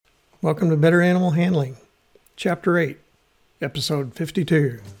Welcome to Better Animal Handling, Chapter 8, Episode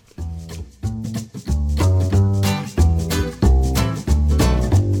 52.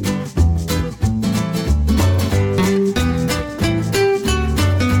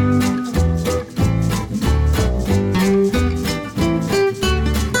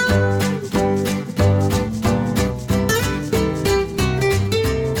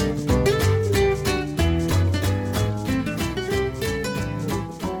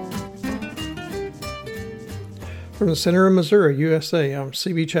 From the center of Missouri, USA, I'm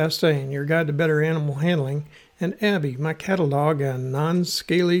C.B. Chastain, your guide to better animal handling, and Abby, my cattle dog and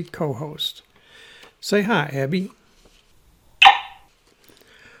non-scaly co-host. Say hi, Abby.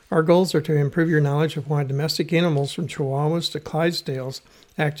 Our goals are to improve your knowledge of why domestic animals from Chihuahuas to Clydesdales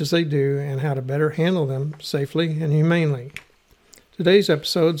act as they do and how to better handle them safely and humanely. Today's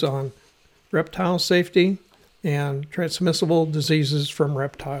episode's on reptile safety and transmissible diseases from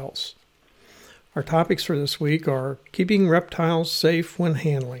reptiles. Our topics for this week are keeping reptiles safe when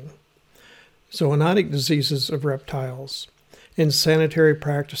handling, zoonotic diseases of reptiles, and sanitary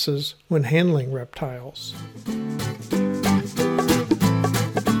practices when handling reptiles.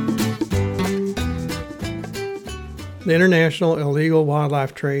 The international illegal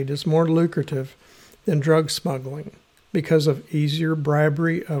wildlife trade is more lucrative than drug smuggling because of easier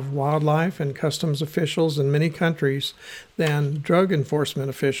bribery of wildlife and customs officials in many countries than drug enforcement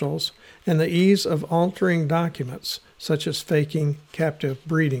officials, and the ease of altering documents, such as faking captive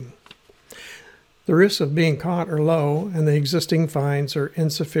breeding. The risks of being caught are low, and the existing fines are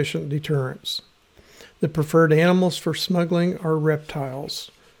insufficient deterrents. The preferred animals for smuggling are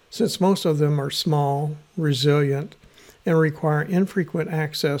reptiles, since most of them are small, resilient, and require infrequent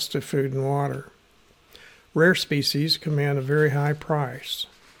access to food and water. Rare species command a very high price.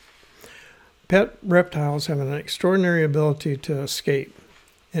 Pet reptiles have an extraordinary ability to escape,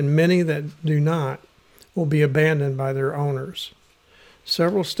 and many that do not will be abandoned by their owners.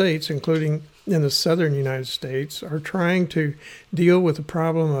 Several states, including in the southern United States, are trying to deal with the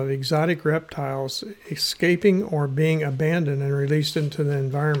problem of exotic reptiles escaping or being abandoned and released into the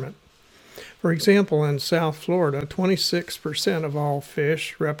environment. For example, in South Florida, 26% of all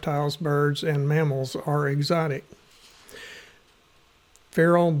fish, reptiles, birds, and mammals are exotic.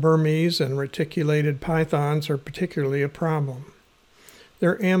 Feral Burmese and reticulated pythons are particularly a problem.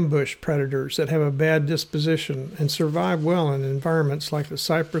 They're ambush predators that have a bad disposition and survive well in environments like the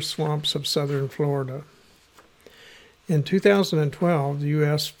cypress swamps of southern Florida. In 2012, the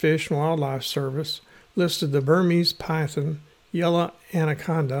U.S. Fish and Wildlife Service listed the Burmese python, yellow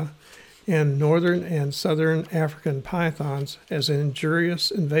anaconda, and northern and southern African pythons as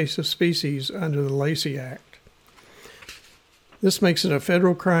injurious invasive species under the Lacey Act. This makes it a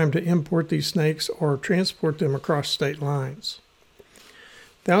federal crime to import these snakes or transport them across state lines.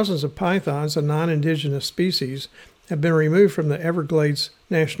 Thousands of pythons, a non-indigenous species, have been removed from the Everglades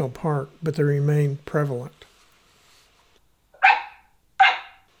National Park, but they remain prevalent.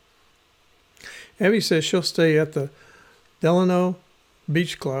 Abby says she'll stay at the Delano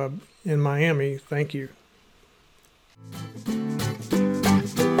Beach Club in Miami. Thank you.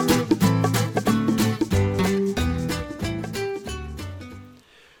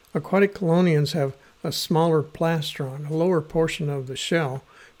 Aquatic chelonians have a smaller plastron, a lower portion of the shell,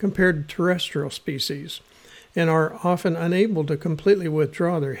 compared to terrestrial species, and are often unable to completely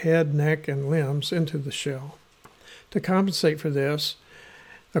withdraw their head, neck, and limbs into the shell. To compensate for this,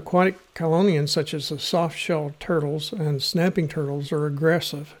 aquatic chelonians such as the soft-shelled turtles and snapping turtles are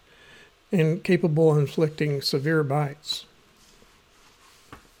aggressive and capable of inflicting severe bites.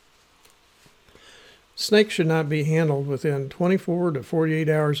 Snakes should not be handled within 24 to 48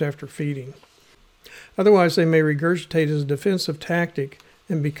 hours after feeding. Otherwise, they may regurgitate as a defensive tactic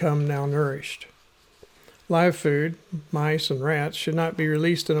and become malnourished. Live food, mice and rats, should not be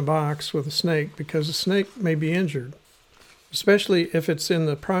released in a box with a snake because the snake may be injured, especially if it's in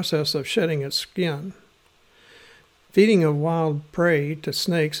the process of shedding its skin. Feeding of wild prey to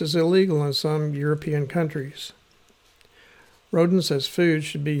snakes is illegal in some European countries. Rodents as food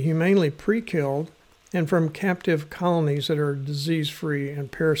should be humanely pre-killed and from captive colonies that are disease-free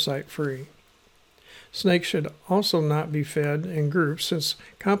and parasite-free. Snakes should also not be fed in groups since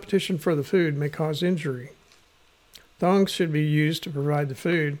competition for the food may cause injury. Thongs should be used to provide the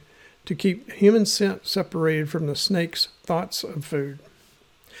food to keep human scent separated from the snake's thoughts of food.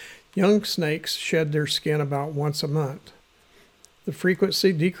 Young snakes shed their skin about once a month. The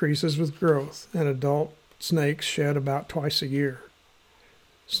frequency decreases with growth, and adult snakes shed about twice a year.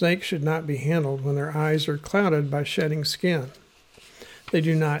 Snakes should not be handled when their eyes are clouded by shedding skin. They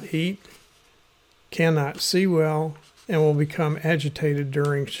do not eat, cannot see well, and will become agitated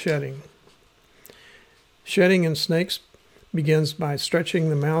during shedding. Shedding in snakes begins by stretching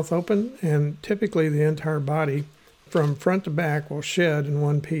the mouth open, and typically the entire body from front to back will shed in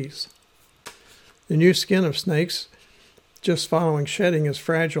one piece. The new skin of snakes just following shedding is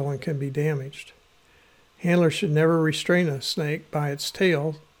fragile and can be damaged. Handlers should never restrain a snake by its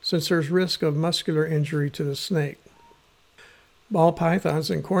tail, since there's risk of muscular injury to the snake. Ball pythons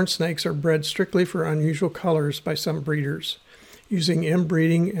and corn snakes are bred strictly for unusual colors by some breeders, using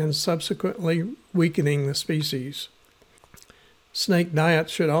inbreeding and subsequently weakening the species. Snake diet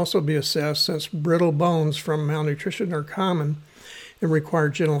should also be assessed, since brittle bones from malnutrition are common and require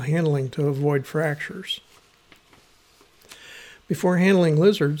gentle handling to avoid fractures. Before handling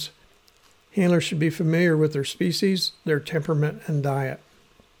lizards, handlers should be familiar with their species, their temperament, and diet.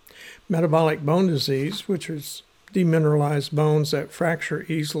 Metabolic bone disease, which is demineralized bones that fracture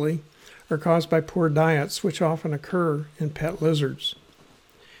easily, are caused by poor diets, which often occur in pet lizards.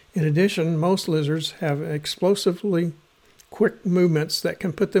 In addition, most lizards have explosively quick movements that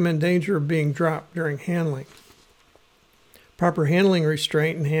can put them in danger of being dropped during handling. Proper handling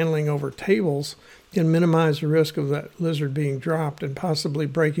restraint and handling over tables can minimize the risk of that lizard being dropped and possibly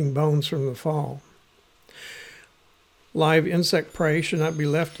breaking bones from the fall. Live insect prey should not be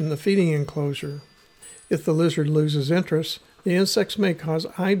left in the feeding enclosure. If the lizard loses interest, the insects may cause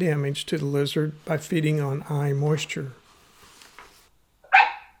eye damage to the lizard by feeding on eye moisture.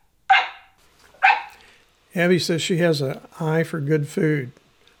 Abby says she has an eye for good food,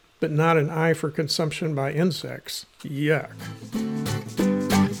 but not an eye for consumption by insects. Yuck.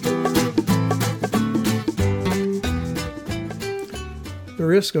 The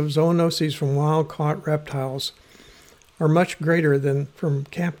risk of zoonoses from wild-caught reptiles are much greater than from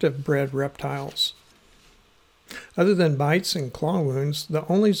captive-bred reptiles. Other than bites and claw wounds, the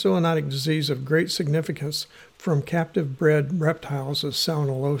only zoonotic disease of great significance from captive-bred reptiles is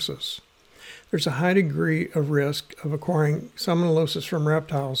salmonellosis. There's a high degree of risk of acquiring salmonellosis from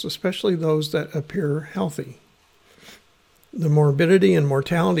reptiles, especially those that appear healthy. The morbidity and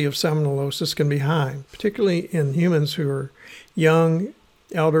mortality of salmonellosis can be high, particularly in humans who are young,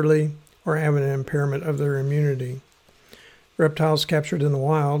 elderly, or have an impairment of their immunity. Reptiles captured in the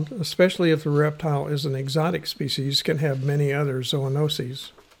wild, especially if the reptile is an exotic species, can have many other zoonoses.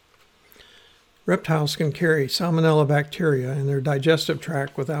 Reptiles can carry Salmonella bacteria in their digestive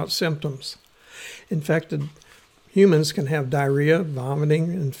tract without symptoms. Infected humans can have diarrhea,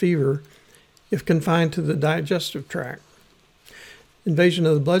 vomiting, and fever if confined to the digestive tract. Invasion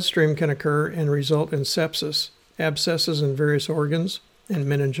of the bloodstream can occur and result in sepsis, abscesses in various organs, and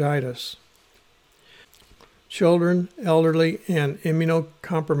meningitis. Children, elderly, and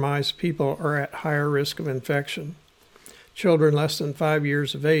immunocompromised people are at higher risk of infection. Children less than 5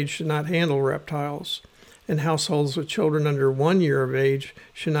 years of age should not handle reptiles, and households with children under 1 year of age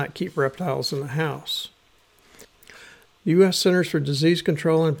should not keep reptiles in the house. The U.S. Centers for Disease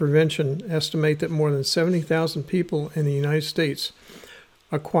Control and Prevention estimate that more than 70,000 people in the United States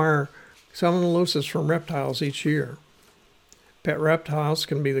acquire salmonellosis from reptiles each year. Pet reptiles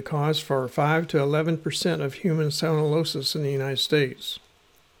can be the cause for 5 to 11% of human salmonellosis in the United States.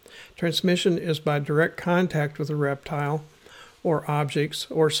 Transmission is by direct contact with a reptile or objects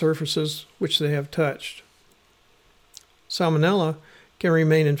or surfaces which they have touched. Salmonella can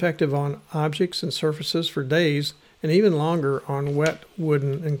remain infective on objects and surfaces for days and even longer on wet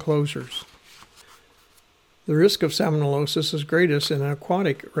wooden enclosures. The risk of salmonellosis is greatest in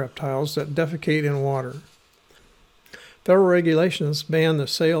aquatic reptiles that defecate in water. Federal regulations ban the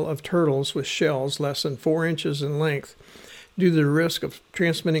sale of turtles with shells less than 4 inches in length due to the risk of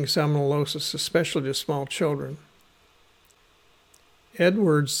transmitting salmonellosis, especially to small children.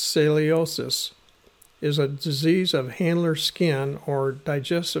 Edwards scoliosis is a disease of handler skin or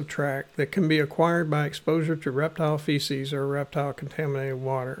digestive tract that can be acquired by exposure to reptile feces or reptile-contaminated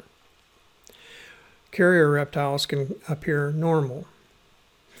water. Carrier reptiles can appear normal.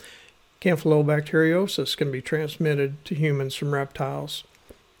 Campylobacteriosis can be transmitted to humans from reptiles,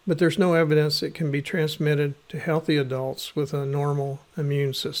 but there's no evidence it can be transmitted to healthy adults with a normal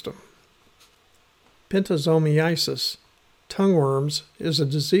immune system. Pentazomiasis, tongueworms, is a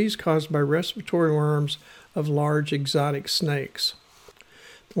disease caused by respiratory worms of large exotic snakes.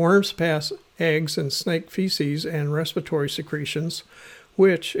 The worms pass eggs and snake feces and respiratory secretions,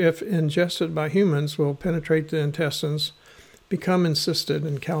 which, if ingested by humans, will penetrate the intestines, become encysted,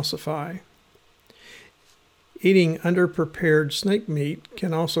 and calcify. Eating underprepared snake meat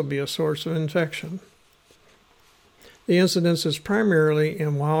can also be a source of infection. The incidence is primarily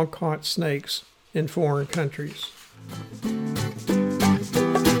in wild-caught snakes in foreign countries.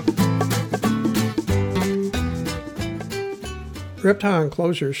 Reptile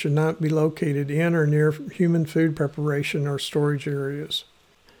enclosures should not be located in or near human food preparation or storage areas.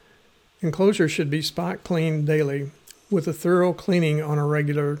 Enclosures should be spot cleaned daily with a thorough cleaning on a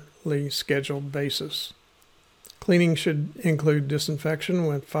regularly scheduled basis. Cleaning should include disinfection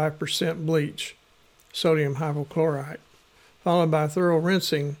with 5% bleach, sodium hypochlorite, followed by thorough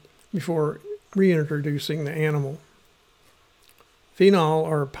rinsing before reintroducing the animal. Phenol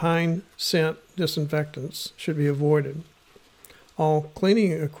or pine scent disinfectants should be avoided. All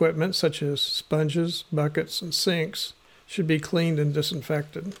cleaning equipment such as sponges, buckets, and sinks should be cleaned and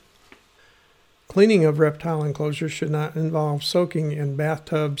disinfected. Cleaning of reptile enclosures should not involve soaking in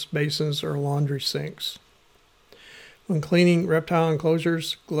bathtubs, basins, or laundry sinks. When cleaning reptile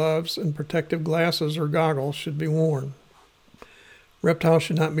enclosures, gloves and protective glasses or goggles should be worn. Reptiles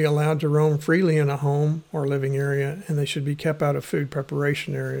should not be allowed to roam freely in a home or living area, and they should be kept out of food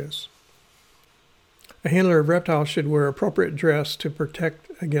preparation areas. A handler of reptiles should wear appropriate dress to protect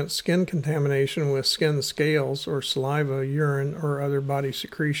against skin contamination with skin scales or saliva, urine, or other body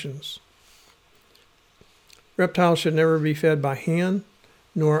secretions. Reptiles should never be fed by hand,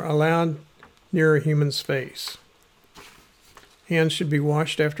 nor allowed near a human's face. Hands should be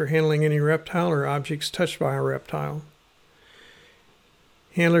washed after handling any reptile or objects touched by a reptile.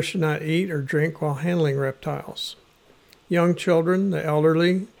 Handlers should not eat or drink while handling reptiles. Young children, the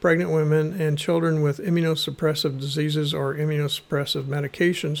elderly, pregnant women, and children with immunosuppressive diseases or immunosuppressive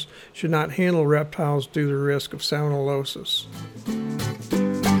medications should not handle reptiles due to the risk of salmonellosis.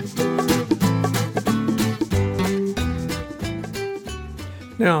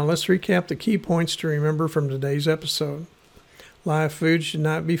 Now, let's recap the key points to remember from today's episode. Live food should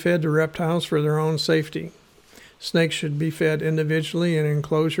not be fed to reptiles for their own safety. Snakes should be fed individually in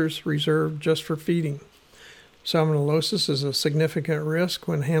enclosures reserved just for feeding. Salmonellosis is a significant risk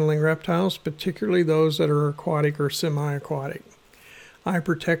when handling reptiles, particularly those that are aquatic or semi-aquatic. Eye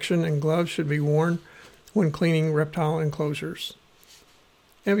protection and gloves should be worn when cleaning reptile enclosures.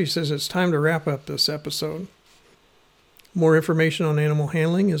 Abby says it's time to wrap up this episode. More information on animal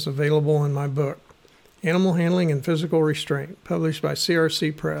handling is available in my book, Animal Handling and Physical Restraint, published by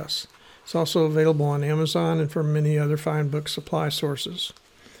CRC Press. It's also available on Amazon and from many other fine book supply sources.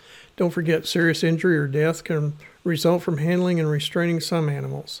 Don't forget, serious injury or death can result from handling and restraining some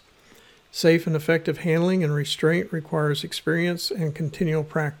animals. Safe and effective handling and restraint requires experience and continual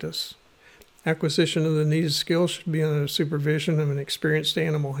practice. Acquisition of the needed skills should be under the supervision of an experienced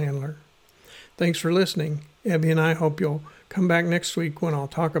animal handler. Thanks for listening. Abby and I hope you'll come back next week when I'll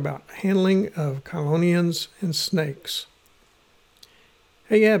talk about handling of chelonians and snakes.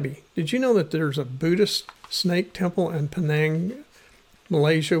 Hey Abby, did you know that there's a Buddhist snake temple in Penang,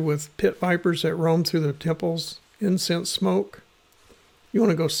 Malaysia, with pit vipers that roam through the temple's incense smoke? You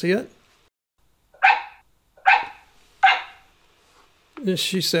want to go see it? And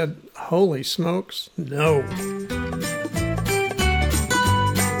she said, holy smokes, no.